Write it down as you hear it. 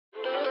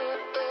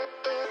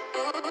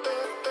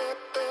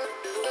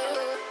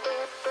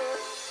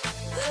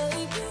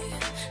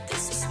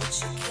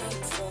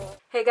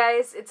Hey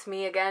guys, it's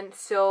me again.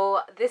 So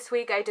this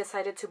week I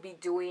decided to be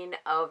doing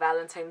a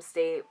Valentine's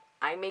Day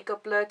eye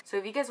makeup look. So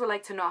if you guys would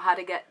like to know how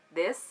to get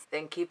this,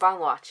 then keep on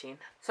watching.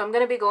 So I'm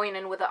going to be going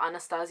in with the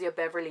Anastasia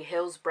Beverly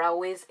Hills Brow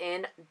Wiz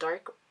in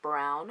dark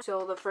brown.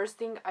 So the first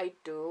thing I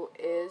do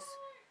is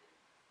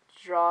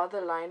draw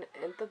the line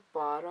at the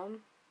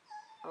bottom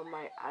of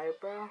my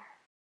eyebrow.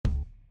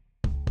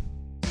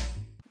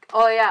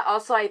 Oh yeah,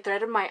 also I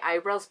threaded my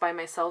eyebrows by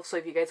myself, so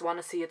if you guys want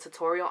to see a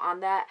tutorial on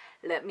that,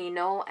 let me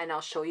know and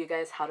I'll show you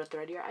guys how to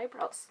thread your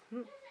eyebrows.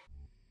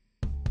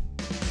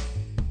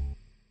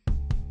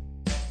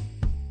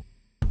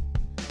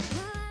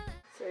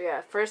 So yeah,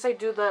 first I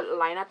do the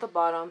line at the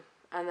bottom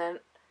and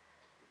then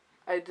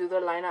I do the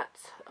line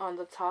on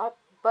the top,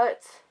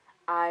 but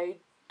I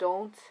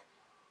don't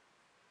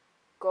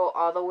go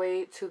all the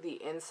way to the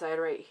inside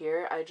right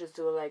here. I just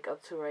do like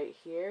up to right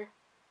here.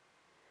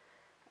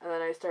 And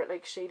then I start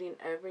like shading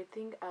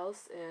everything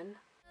else in.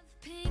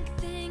 Pink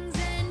things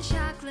and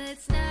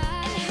chocolates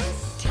now. And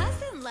who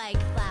doesn't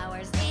like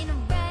flowers in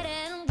red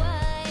and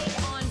white?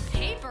 On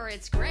paper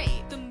it's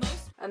great.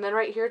 And then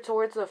right here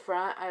towards the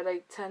front, I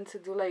like tend to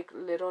do like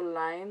little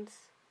lines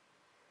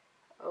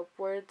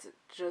upwards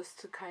just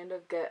to kind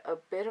of get a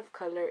bit of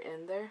color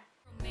in there.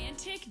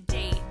 Romantic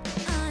date.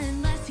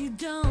 Unless you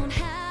don't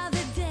have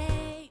a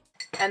date.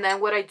 And then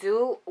what I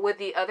do with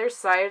the other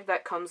side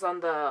that comes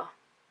on the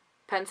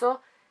pencil,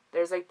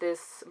 there's like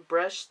this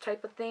brush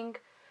type of thing,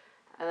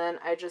 and then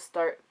I just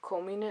start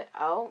combing it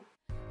out.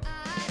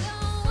 I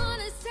don't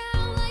wanna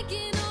sound like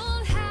an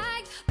old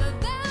hag, but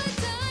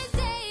Valentine's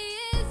Day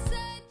is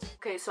such.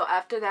 Okay, so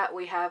after that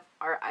we have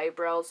our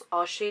eyebrows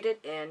all shaded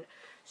in.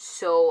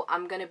 So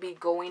I'm gonna be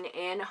going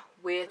in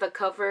with the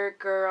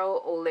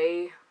CoverGirl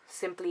Olay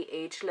Simply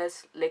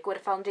Ageless Liquid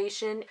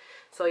Foundation.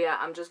 So yeah,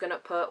 I'm just gonna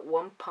put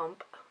one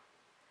pump,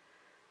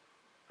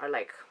 or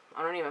like,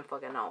 I don't even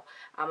fucking know.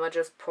 I'm gonna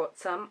just put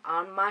some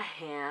on my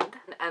hand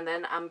and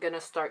then I'm gonna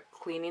start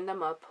cleaning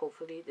them up.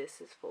 Hopefully this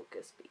is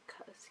focused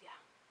because yeah.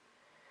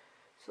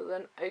 So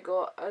then I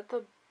go at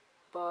the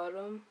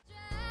bottom.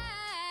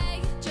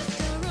 Just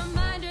a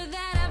reminder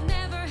that I've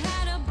never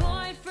had a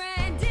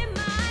boyfriend in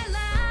my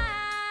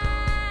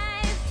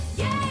life.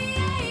 Yeah,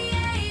 yeah,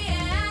 yeah,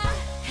 yeah.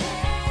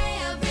 Hey,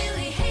 I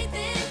really hate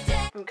this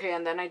day. Okay,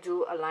 and then I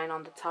do a line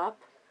on the top.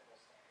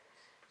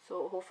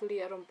 So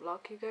hopefully I don't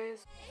block you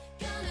guys.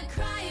 Gonna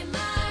cry in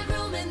my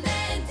room and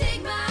then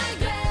dig my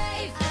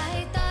grave.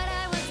 I thought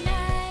I was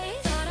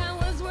nice, thought I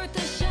was worth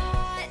a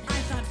shot.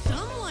 I thought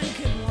someone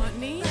could want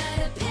me,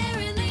 but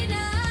apparently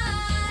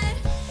not.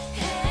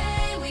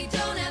 Hey, we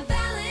don't have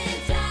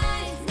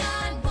Valentine.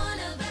 Not one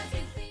of us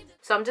can seem to.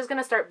 So I'm just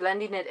gonna start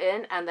blending it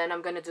in, and then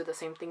I'm gonna do the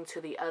same thing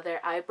to the other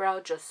eyebrow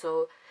just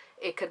so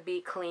it could be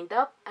cleaned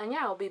up. And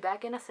yeah, I'll be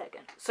back in a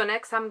second. So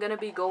next I'm gonna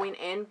be going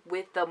in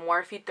with the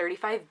Morphe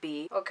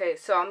 35B. Okay,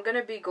 so I'm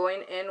gonna be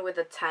going in with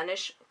a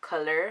tannish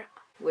color,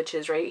 which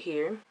is right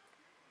here,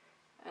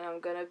 and I'm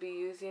gonna be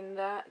using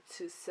that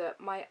to set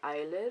my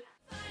eyelid.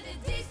 Find a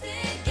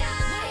decent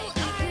guy,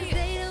 because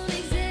they don't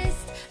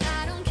exist.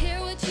 I don't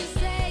care what you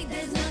say.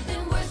 There's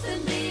nothing worse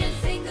than being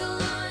single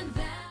on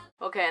Val.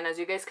 Okay, and as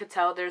you guys could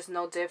tell, there's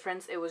no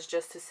difference. It was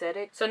just to set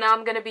it. So now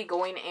I'm gonna be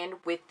going in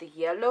with the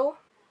yellow.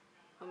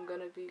 I'm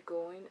gonna be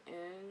going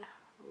in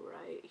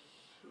right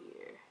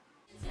here.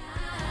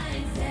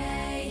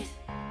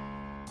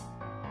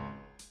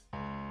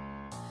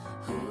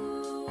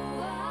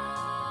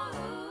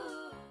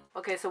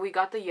 Okay, so we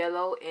got the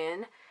yellow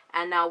in,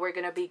 and now we're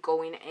gonna be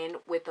going in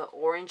with the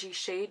orangey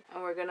shade,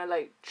 and we're gonna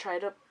like try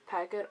to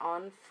pack it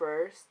on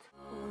first.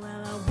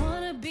 Well, I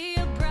wanna be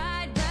a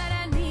bride, but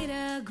I need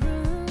a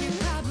groom. You're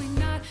probably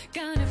not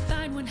gonna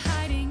find one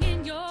hiding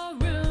in your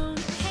room.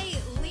 Hey,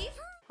 leave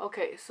her.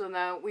 Okay, so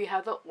now we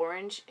have the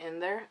orange in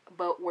there,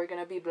 but we're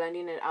gonna be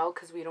blending it out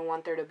because we don't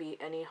want there to be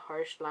any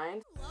harsh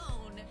lines.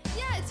 Alone.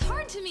 Yeah, it's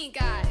hard to meet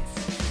guys,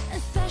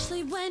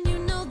 especially when you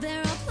know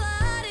they're all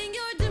plotting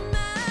your demise.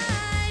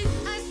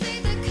 I see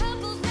the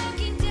couples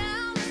walking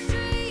down the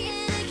street,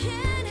 and I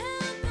can't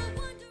help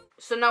but wonder.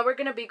 So now we're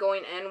gonna be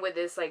going in with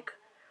this like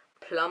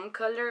plum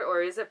color,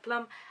 or is it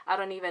plum? I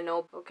don't even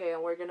know. Okay,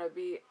 and we're gonna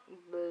be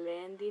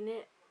blending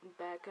it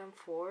back and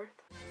forth.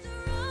 What's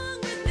wrong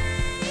with me?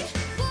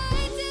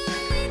 Why do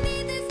I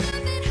need this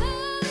loving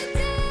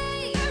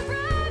holiday?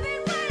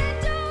 Arriving when I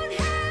don't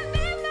have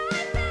in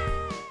my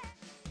bag.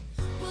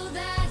 Well,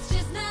 that's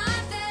just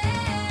not fair.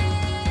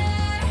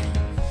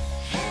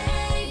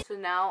 Hey. So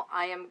now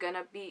I am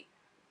gonna be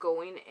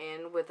going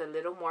in with a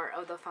little more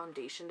of the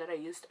foundation that I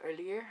used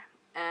earlier,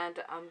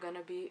 and I'm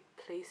gonna be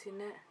placing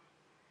it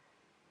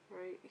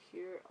right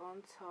here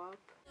on top.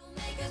 Don't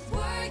make us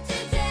work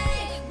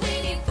today.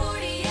 We need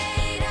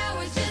 48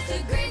 hours just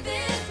to grade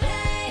this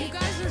play. You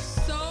guys are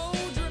so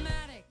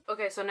dramatic.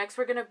 Okay, so next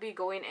we're gonna be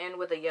going in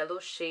with a yellow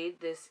shade,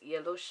 this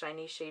yellow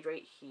shiny shade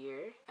right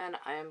here, and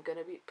I am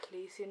gonna be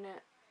placing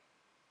it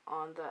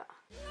on the.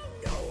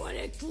 Know what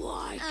it's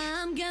like.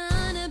 I'm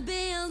gonna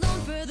be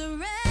alone for the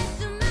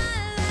rest of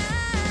my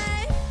life.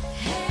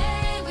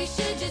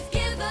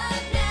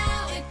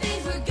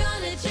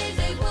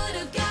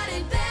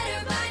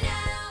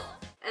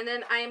 And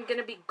then I am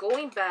gonna be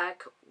going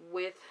back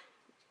with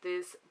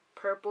this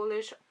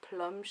purplish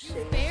plum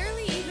shade.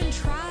 Barely even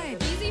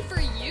tried. Easy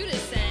for you to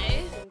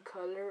say. Some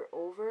color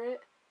over it,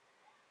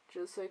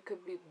 just so it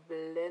could be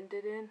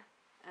blended in,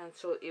 and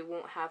so it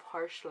won't have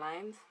harsh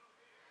lines.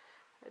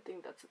 I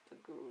think that's what the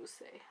gurus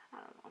say. I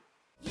don't know.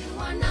 You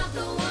are not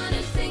the one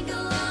who's single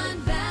on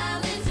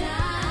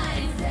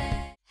Valentine's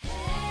Day. Hey,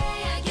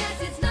 I guess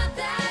it's not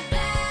that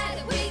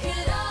bad. We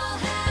could all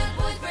have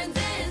boyfriends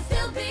and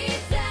still be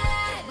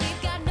sad.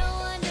 We've got no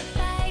one to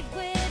fight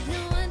with,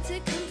 no one to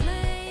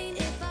complain.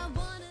 If I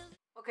wanna.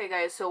 Okay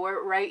guys, so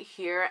we're right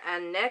here,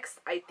 and next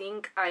I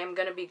think I am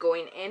gonna be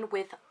going in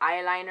with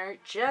eyeliner,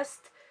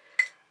 just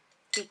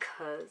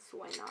because,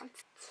 why not?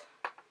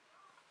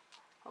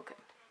 Okay.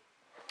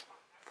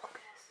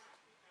 Focus.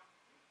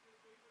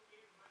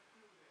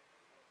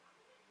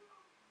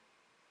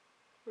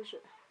 Where's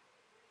it?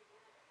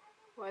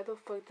 Why the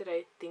fuck did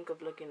I think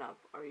of looking up?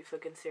 Are you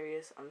fucking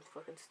serious? I'm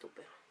fucking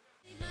stupid.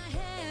 My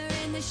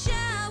hair in the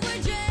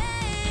shower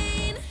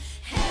drain.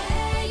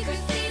 Hey,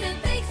 Christina,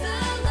 thanks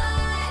a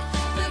lot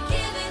for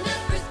giving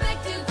us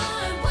perspective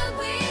on what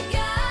we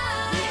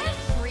got. We have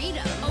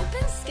freedom,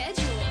 open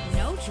schedule,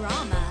 no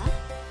drama.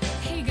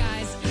 Hey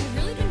guys, I've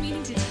really been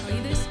meaning to tell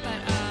you this,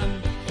 but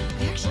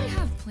I actually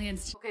have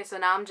plans to. Okay, so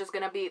now I'm just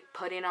gonna be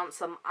putting on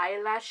some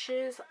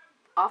eyelashes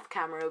off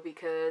camera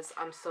because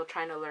I'm still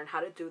trying to learn how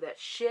to do that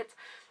shit.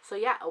 So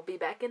yeah, I'll be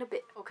back in a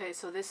bit. Okay,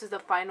 so this is the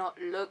final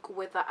look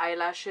with the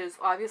eyelashes.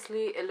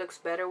 Obviously it looks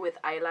better with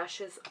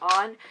eyelashes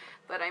on,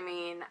 but I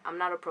mean, I'm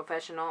not a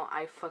professional.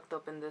 I fucked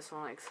up in this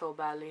one like so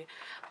badly.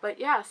 But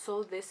yeah,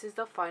 so this is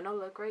the final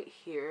look right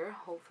here.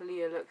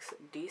 Hopefully it looks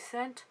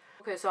decent.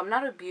 Okay, so I'm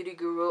not a beauty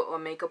guru or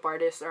makeup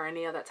artist or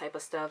any of that type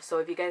of stuff, so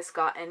if you guys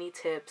got any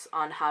tips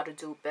on how to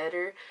do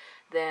better,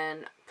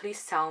 then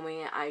please tell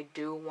me. I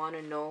do want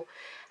to know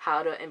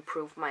how to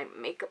improve my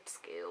makeup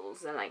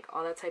skills and like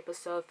all that type of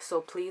stuff,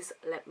 so please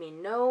let me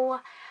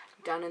know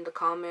down in the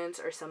comments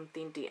or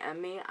something. DM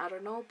me, I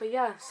don't know. But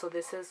yeah, so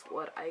this is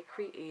what I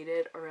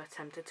created or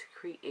attempted to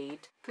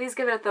create. Please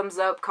give it a thumbs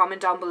up,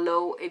 comment down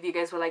below if you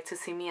guys would like to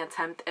see me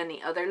attempt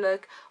any other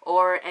look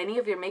or any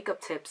of your makeup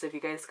tips. If you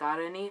guys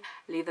got any,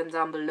 leave them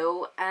down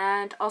below,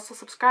 and also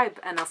subscribe,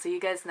 and I'll see you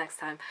guys next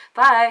time.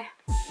 Bye.